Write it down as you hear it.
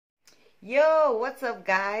Yo, what's up,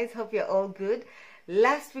 guys? Hope you're all good.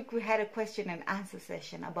 Last week we had a question and answer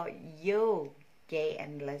session about gay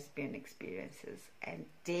and lesbian experiences, and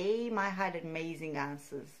they might had amazing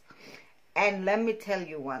answers. And let me tell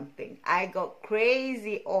you one thing, I got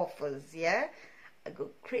crazy offers. I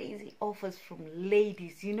got crazy offers from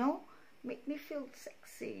ladies, make me feel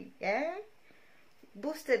sexy.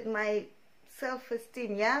 Boosted my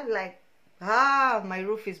self-esteem. Like, my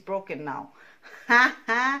roof is broken now.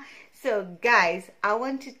 So guys, I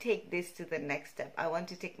want to take this to the next step. I want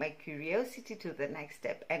to take my curiosity to the next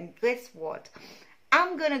step. And guess what?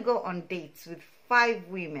 I'm gonna go on dates with 5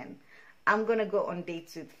 women. I'm gonna go on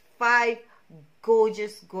dates with 5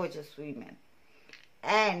 gorgeous women.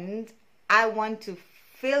 And I want to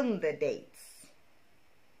film the dates.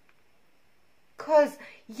 Because,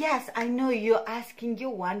 yes, I know you're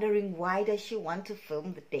wondering, why does she want to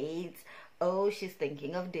film the dates? Oh, she's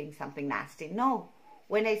thinking of doing something nasty. No.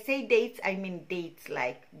 When I say dates, I mean dates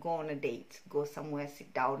like go on a date, go somewhere,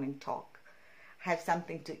 sit down and talk, have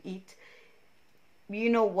something to eat. You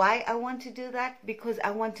know why I want to do that? Because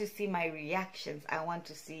I want to see my reactions. I want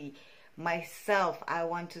to see myself. I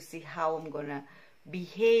want to see how I'm going to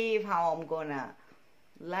behave, how I'm going to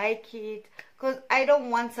like it. Because I don't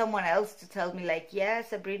want someone else to tell me like, yeah,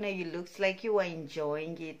 Sabrina, you looked like you were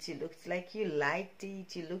enjoying it. You looked like you liked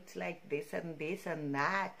it. You looked like this and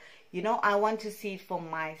that. I want to see it for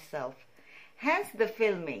myself. Hence the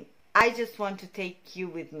filming. I just want to take you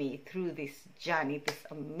with me through this journey, this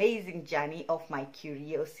amazing journey of my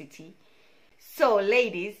curiosity. So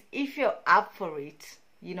ladies, if you're up for it,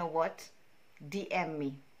 you know what? DM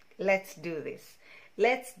me. Let's do this.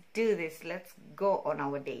 Let's do this. Let's go on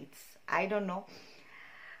our dates. I don't know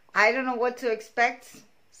what to expect.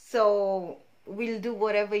 So we'll do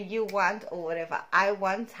whatever you want or whatever I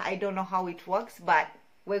want. I don't know how it works, but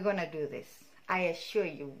we're gonna do this. I assure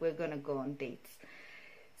you, we're gonna go on dates.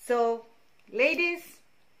 So ladies,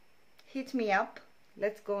 hit me up.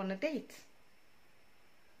 Let's go on a date.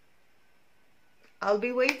 I'll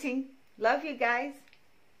be waiting. Love you guys.